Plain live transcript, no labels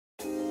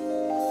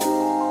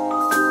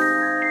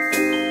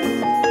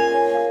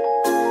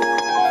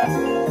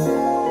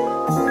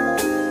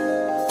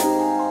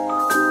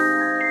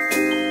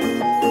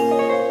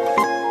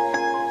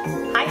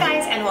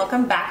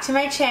back to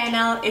my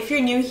channel. If you're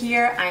new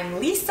here, I'm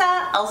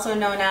Lisa, also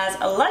known as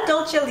La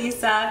Dolce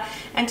Lisa,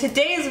 and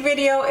today's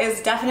video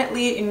is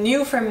definitely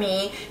new for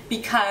me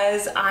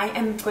because I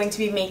am going to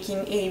be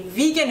making a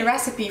vegan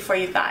recipe for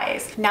you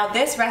guys. Now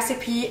this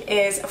recipe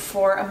is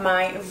for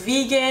my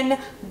vegan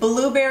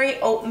blueberry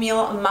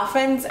oatmeal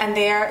muffins, and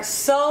they are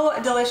so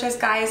delicious,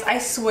 guys. I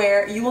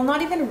swear you will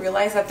not even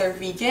realize that they're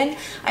vegan.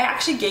 I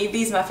actually gave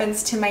these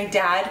muffins to my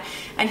dad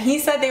and he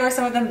said they were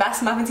some of the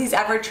best muffins he's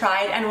ever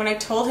tried, and when I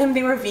told him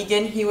they were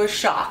vegan, he was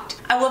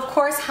shocked. I will of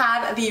course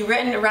have the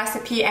written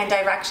recipe and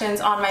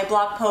directions on my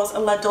blog post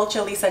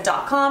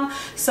ladolcelisa.com,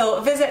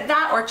 so visit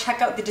that or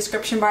check out the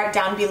description bar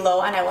down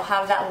below and I will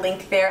have that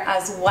link there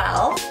as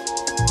well.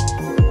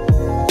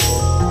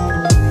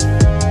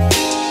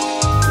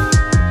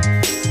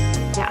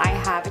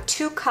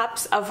 2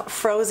 cups of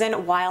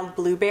frozen wild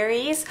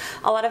blueberries.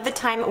 A lot of the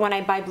time when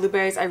I buy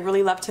blueberries, I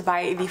really love to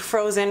buy the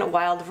frozen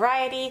wild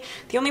variety.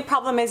 The only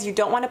problem is you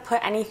don't want to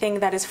put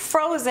anything that is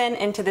frozen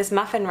into this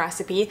muffin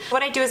recipe.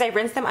 What I do is I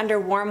rinse them under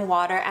warm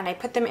water and I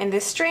put them in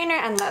this strainer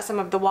and let some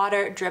of the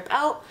water drip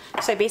out.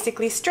 So I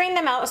basically strain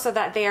them out so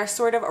that they are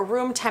sort of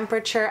room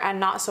temperature and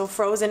not so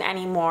frozen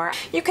anymore.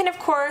 You can of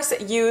course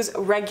use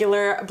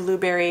regular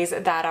blueberries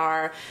that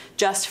are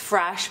just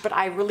fresh, but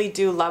I really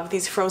do love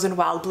these frozen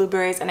wild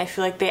blueberries and I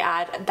feel like they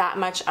add that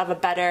much of a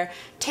better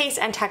taste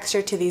and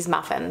texture to these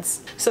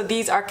muffins. So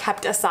these are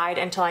kept aside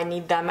until I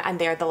need them, and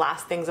they're the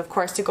last things of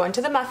course to go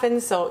into the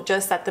muffins, so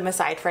just set them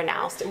aside for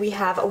now. So we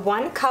have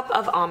 1 cup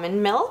of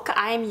almond milk.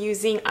 I am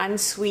using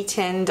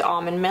unsweetened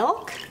almond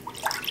milk.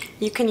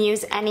 You can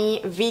use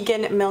any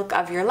vegan milk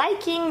of your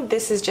liking.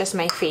 This is just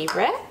my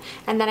favorite.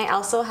 And then I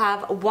also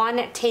have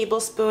 1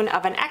 tablespoon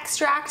of an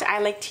extract. I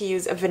like to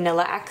use a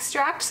vanilla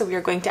extract, so we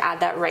are going to add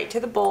that right to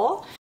the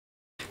bowl.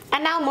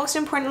 And now most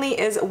importantly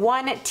is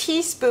 1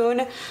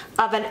 teaspoon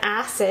of an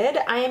acid.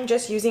 I am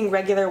just using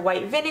regular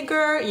white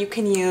vinegar. You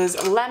can use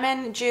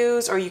lemon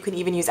juice or you can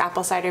even use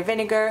apple cider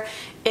vinegar.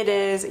 It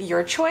is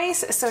your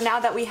choice. So now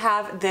that we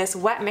have this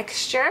wet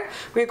mixture,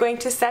 we're going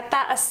to set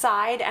that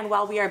aside, and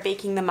while we are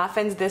baking the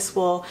muffins, this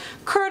will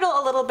curdle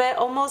a little bit,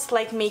 almost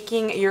like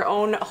making your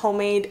own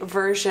homemade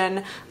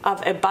version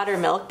of a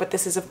buttermilk, but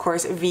this is of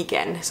course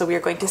vegan. So we are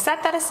going to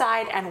set that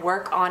aside and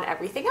work on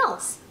everything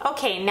else.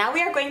 Okay, now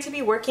we are going to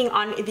be working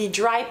on the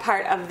dry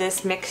part of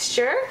this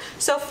mixture.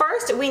 So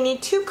first we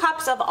need 2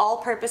 cups of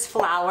all-purpose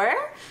flour.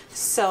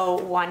 So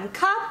 1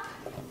 cup,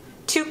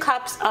 2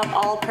 cups of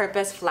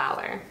all-purpose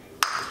flour.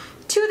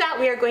 To that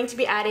we are going to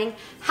be adding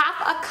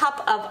half a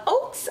cup of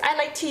oats. I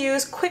like to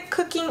use quick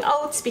cooking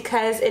oats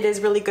because it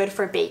is really good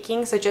for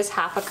baking, so just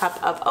half a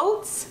cup of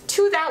oats.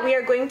 To that we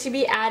are going to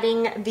be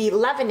adding the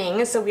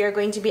leavening, so we are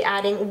going to be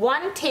adding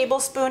 1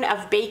 tablespoon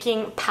of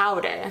baking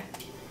powder,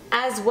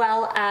 as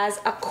well as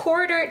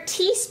 1/4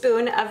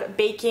 teaspoon of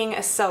baking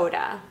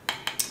soda.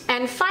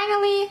 And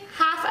finally,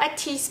 half a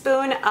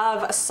teaspoon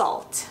of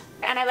salt.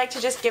 And I like to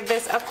just give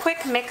this a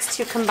quick mix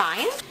to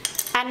combine.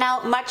 And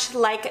now, much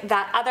like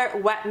that other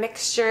wet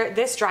mixture,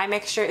 this dry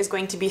mixture is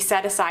going to be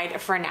set aside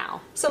for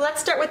now. So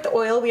let's start with the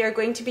oil. We are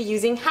going to be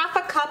using half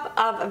a cup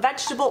of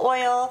vegetable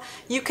oil.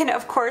 You can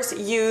of course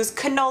use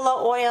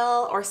canola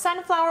oil or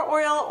sunflower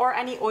oil or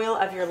any oil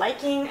of your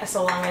liking,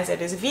 so long as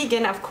it is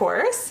vegan of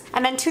course.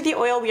 And then to the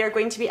oil we are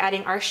going to be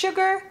adding our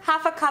sugar,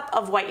 half a cup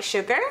of white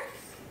sugar,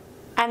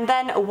 and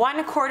then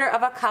 1/4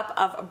 of a cup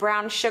of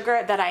brown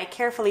sugar that I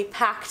carefully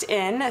packed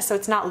in, so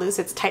it's not loose,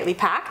 it's tightly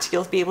packed.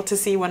 You'll be able to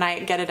see when I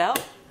get it out.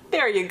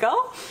 There you go.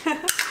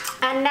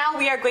 And now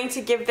we are going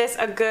to give this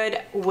a good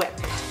whip.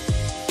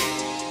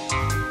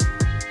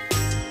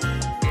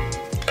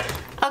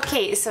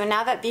 Okay, so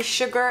now that the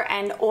sugar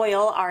and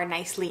oil are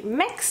nicely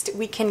mixed,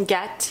 we can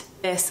get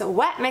this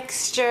wet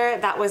mixture,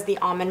 that was the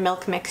almond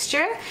milk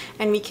mixture,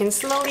 and we can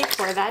slowly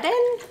pour that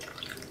in.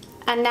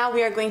 And now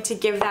we are going to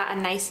give that a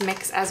nice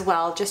mix as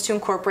well, just to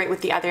incorporate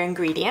with the other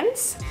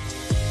ingredients.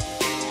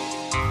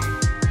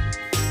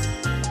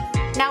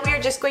 Now we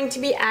are just going to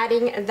be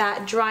adding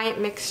that dry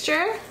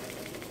mixture.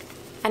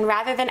 And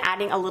rather than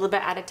adding a little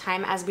bit at a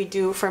time as we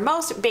do for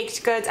most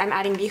baked goods, I'm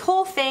adding the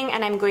whole thing,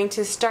 and I'm going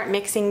to start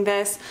mixing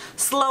this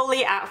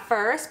slowly at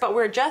first, but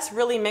we're just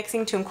really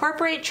mixing to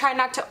incorporate. Try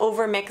not to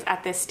overmix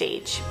at this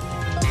stage.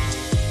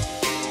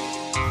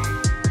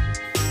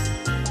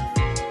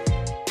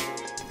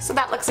 So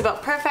that looks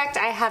about perfect.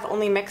 I have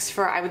only mixed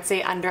for, I would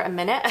say, under a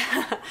minute.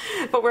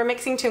 But we're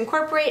mixing to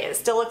incorporate. It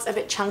still looks a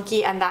bit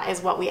chunky, and that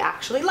is what we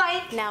actually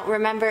like. Now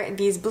remember,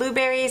 these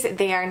blueberries,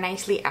 they are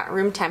nicely at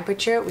room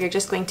temperature. We're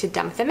just going to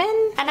dump them in.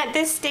 And at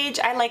this stage,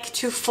 I like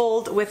to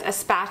fold with a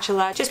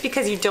spatula, just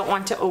because you don't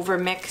want to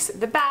overmix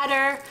the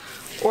batter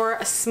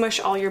or smush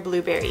all your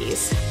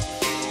blueberries.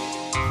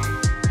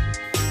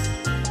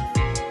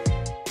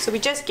 So we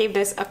just gave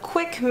this a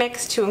quick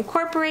mix to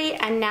incorporate,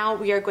 and now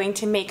we are going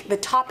to make the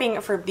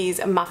topping for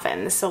these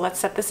muffins. So let's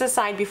set this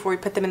aside before we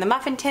put them in the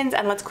muffin tins,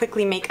 and let's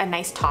quickly make a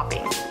nice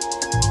topping.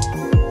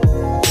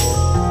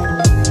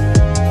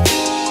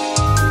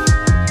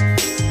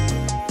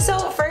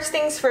 So first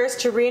things first,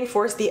 to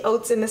reinforce the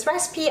oats in this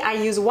recipe, I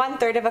use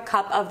 1/3 of a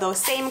cup of those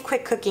same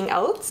quick cooking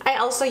oats. I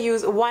also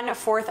use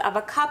 1/4 of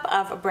a cup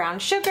of brown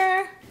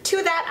sugar.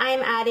 To that,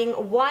 I'm adding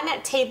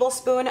 1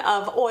 tablespoon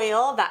of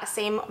oil, that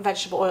same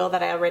vegetable oil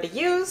that I already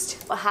used,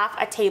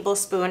 1/2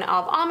 tablespoon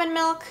of almond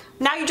milk.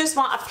 Now you just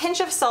want a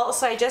pinch of salt,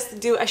 so I just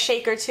do a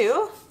shake or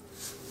two.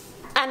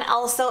 And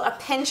also a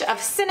pinch of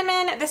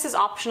cinnamon. This is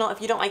optional.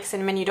 If you don't like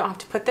cinnamon, you don't have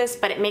to put this,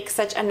 but it makes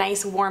such a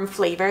nice warm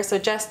flavor. So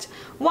just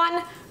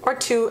 1 or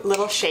 2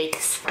 little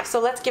shakes. So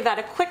let's give that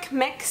a quick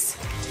mix.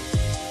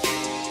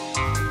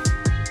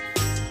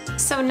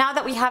 So now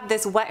that we have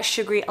this wet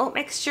sugary oat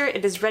mixture,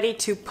 it is ready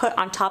to put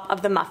on top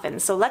of the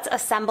muffins. So let's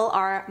assemble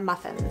our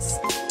muffins.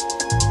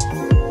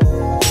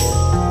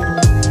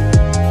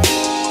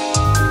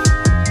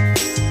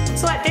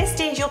 So at this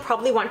stage, you'll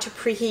probably want to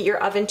preheat your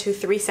oven to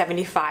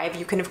 375.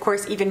 You can of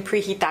course even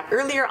preheat that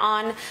earlier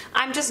on.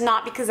 I'm just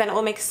not, because then it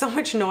will make so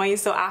much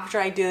noise. So after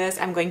I do this,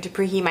 I'm going to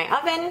preheat my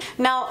oven.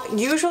 Now,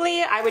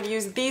 usually I would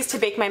use these to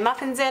bake my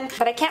muffins in,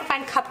 but I can't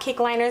find cupcake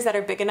liners that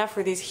are big enough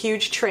for these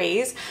huge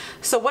trays.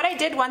 So what I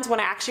did once when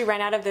I actually ran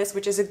out of this,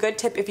 which is a good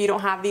tip if you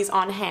don't have these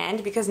on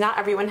hand, because not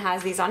everyone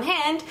has these on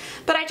hand,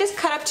 but I just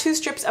cut up 2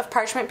 strips of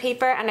parchment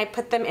paper and I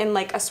put them in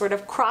like a sort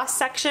of cross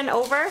section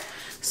over.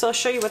 So I'll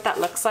show you what that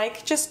looks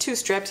like. Just 2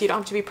 strips, you don't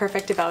have to be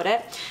perfect about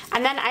it.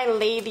 And then I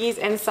lay these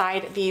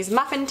inside these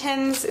muffin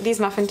tins. These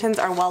muffin tins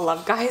are well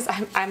loved, guys.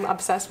 I'm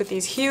obsessed with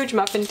these huge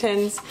muffin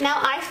tins. Now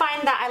I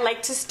find that I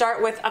like to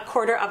start with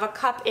 1/4 of a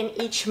cup in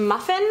each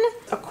muffin.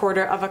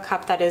 1/4 of a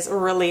cup that is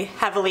really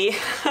heavily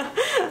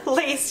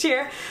laced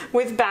here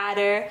with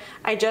batter.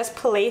 I just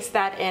place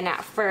that in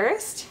at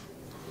first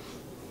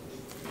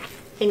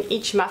in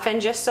each muffin,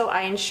 just so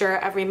I ensure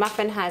every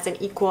muffin has an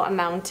equal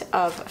amount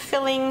of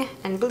filling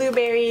and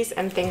blueberries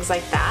and things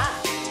like that.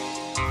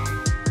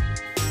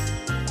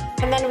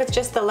 And then with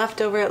just the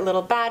leftover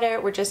little batter,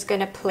 we're just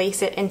gonna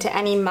place it into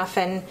any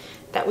muffin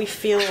that we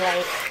feel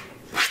like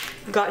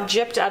got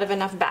gypped out of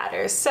enough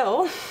batter.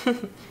 So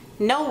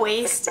no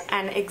waste,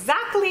 and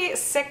exactly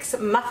 6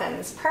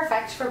 muffins.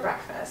 Perfect for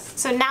breakfast.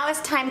 So now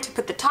it's time to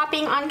put the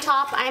topping on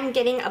top. I'm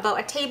getting about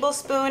a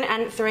tablespoon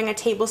and throwing a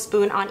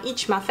tablespoon on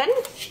each muffin.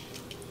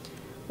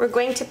 We're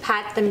going to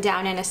pat them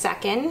down in a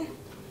second.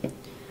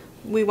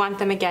 We want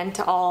them again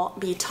to all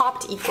be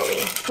topped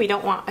equally. We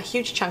don't want a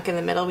huge chunk in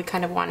the middle, we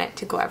kind of want it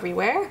to go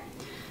everywhere.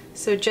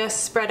 So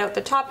just spread out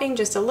the topping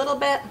just a little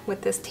bit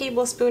with this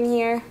tablespoon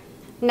here.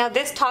 Now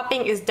this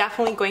topping is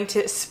definitely going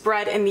to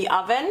spread in the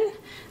oven.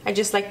 I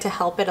just like to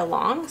help it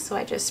along, so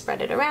I just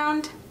spread it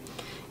around.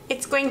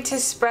 It's going to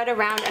spread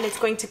around and it's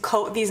going to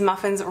coat these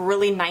muffins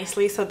really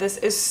nicely, so this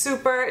is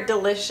super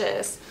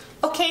delicious.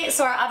 Okay,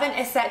 so our oven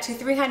is set to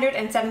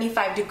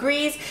 375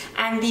 degrees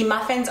and the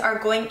muffins are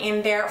going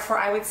in there for,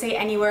 I would say,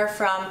 anywhere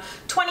from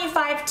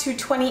 25 to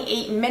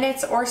 28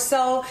 minutes or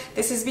so.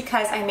 This is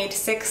because I made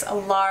 6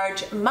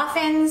 large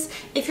muffins.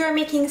 If you're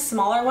making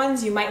smaller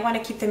ones, you might want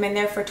to keep them in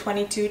there for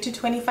 22 to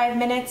 25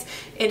 minutes.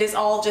 It is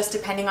all just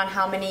depending on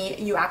how many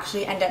you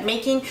actually end up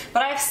making,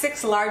 but I have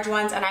 6 large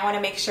ones and I want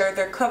to make sure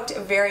they're cooked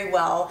very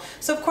well.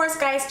 So of course,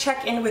 guys,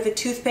 check in with a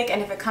toothpick,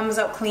 and if it comes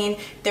out clean,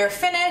 they're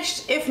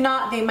finished. If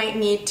not, they might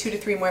need 2 to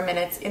 3 more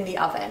minutes in the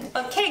oven.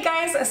 Okay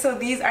guys, so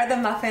these are the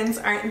muffins.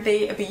 Aren't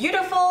they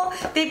beautiful?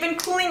 They've been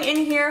cooling in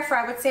here for,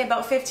 I would say,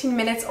 about 15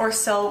 minutes or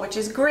so, which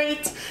is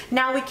great.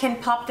 Now we can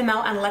pop them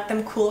out and let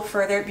them cool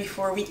further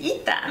before we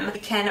eat them.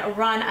 We can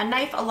run a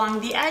knife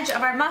along the edge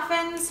of our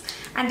muffins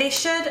and they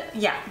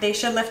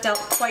should lift out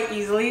quite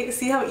easily.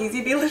 See how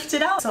easy they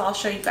lifted out? So I'll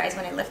show you guys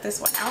when I lift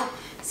this one out.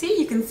 See,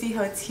 you can see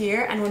how it's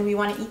here, and when we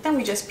want to eat them,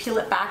 we just peel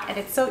it back, and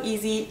it's so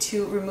easy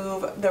to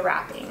remove the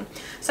wrapping.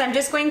 So I'm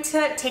just going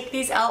to take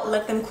these out,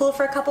 let them cool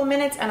for a couple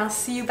minutes, and I'll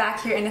see you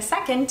back here in a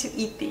second to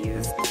eat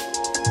these.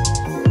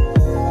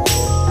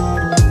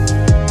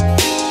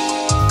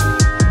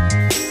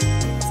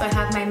 So I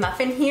have my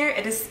muffin here.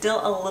 It is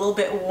still a little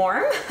bit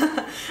warm.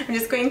 I'm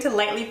just going to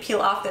lightly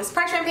peel off this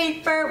parchment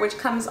paper, which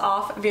comes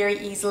off very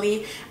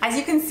easily. As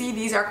you can see,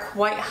 these are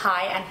quite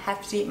high and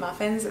hefty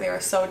muffins. They are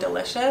so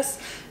delicious.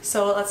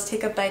 So let's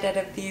take a bite out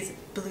of these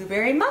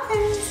blueberry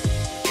muffins.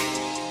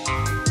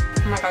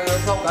 Oh my god, they're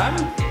so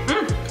good.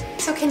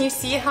 So can you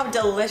see how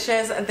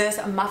delicious this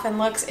muffin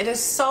looks? It is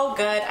so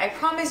good. I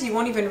promise you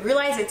won't even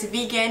realize it's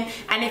vegan.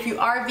 And if you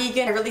are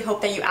vegan, I really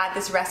hope that you add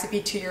this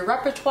recipe to your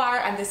repertoire,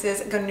 and this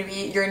is going to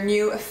be your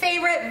new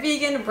favorite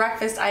vegan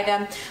breakfast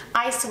item.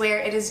 I swear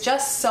it is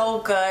just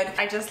so good.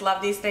 I just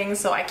love these things,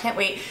 so I can't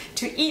wait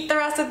to eat the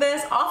rest of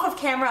this off of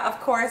camera,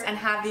 of course, and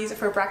have these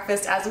for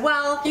breakfast as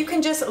well. You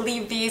can just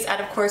leave these at,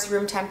 of course,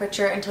 room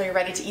temperature until you're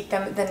ready to eat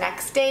them the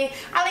next day.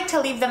 I like to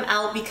leave them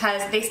out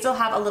because they still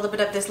have a little bit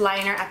of this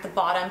liner at the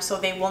bottom, so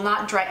they will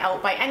not dry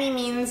out by any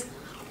means.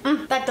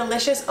 That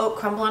delicious oat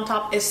crumble on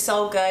top is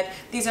so good.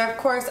 These are of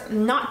course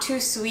not too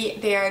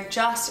sweet, they are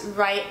just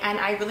right, and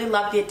I really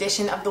love the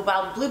addition of the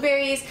wild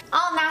blueberries.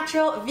 All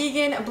natural,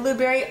 vegan,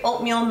 blueberry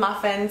oatmeal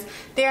muffins.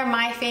 They are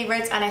my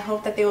favorites and I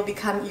hope that they will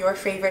become your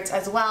favorites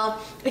as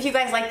well. If you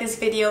guys like this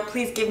video,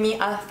 please give me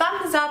a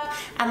thumbs up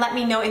and let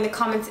me know in the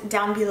comments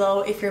down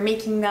below if you're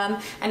making them.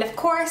 And of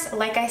course,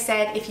 like I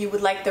said, if you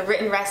would like the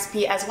written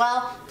recipe as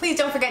well, please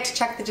don't forget to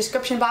check the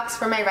description box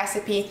for my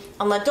recipe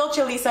on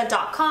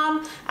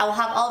ladolcelisa.com. I will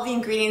have all the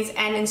ingredients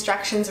and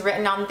instructions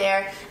written on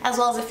there, as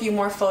well as a few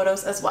more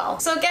photos as well.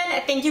 So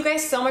again, thank you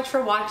guys so much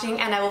for watching,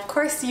 and I will of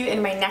course see you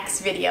in my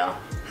next video.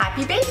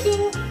 Happy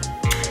baking!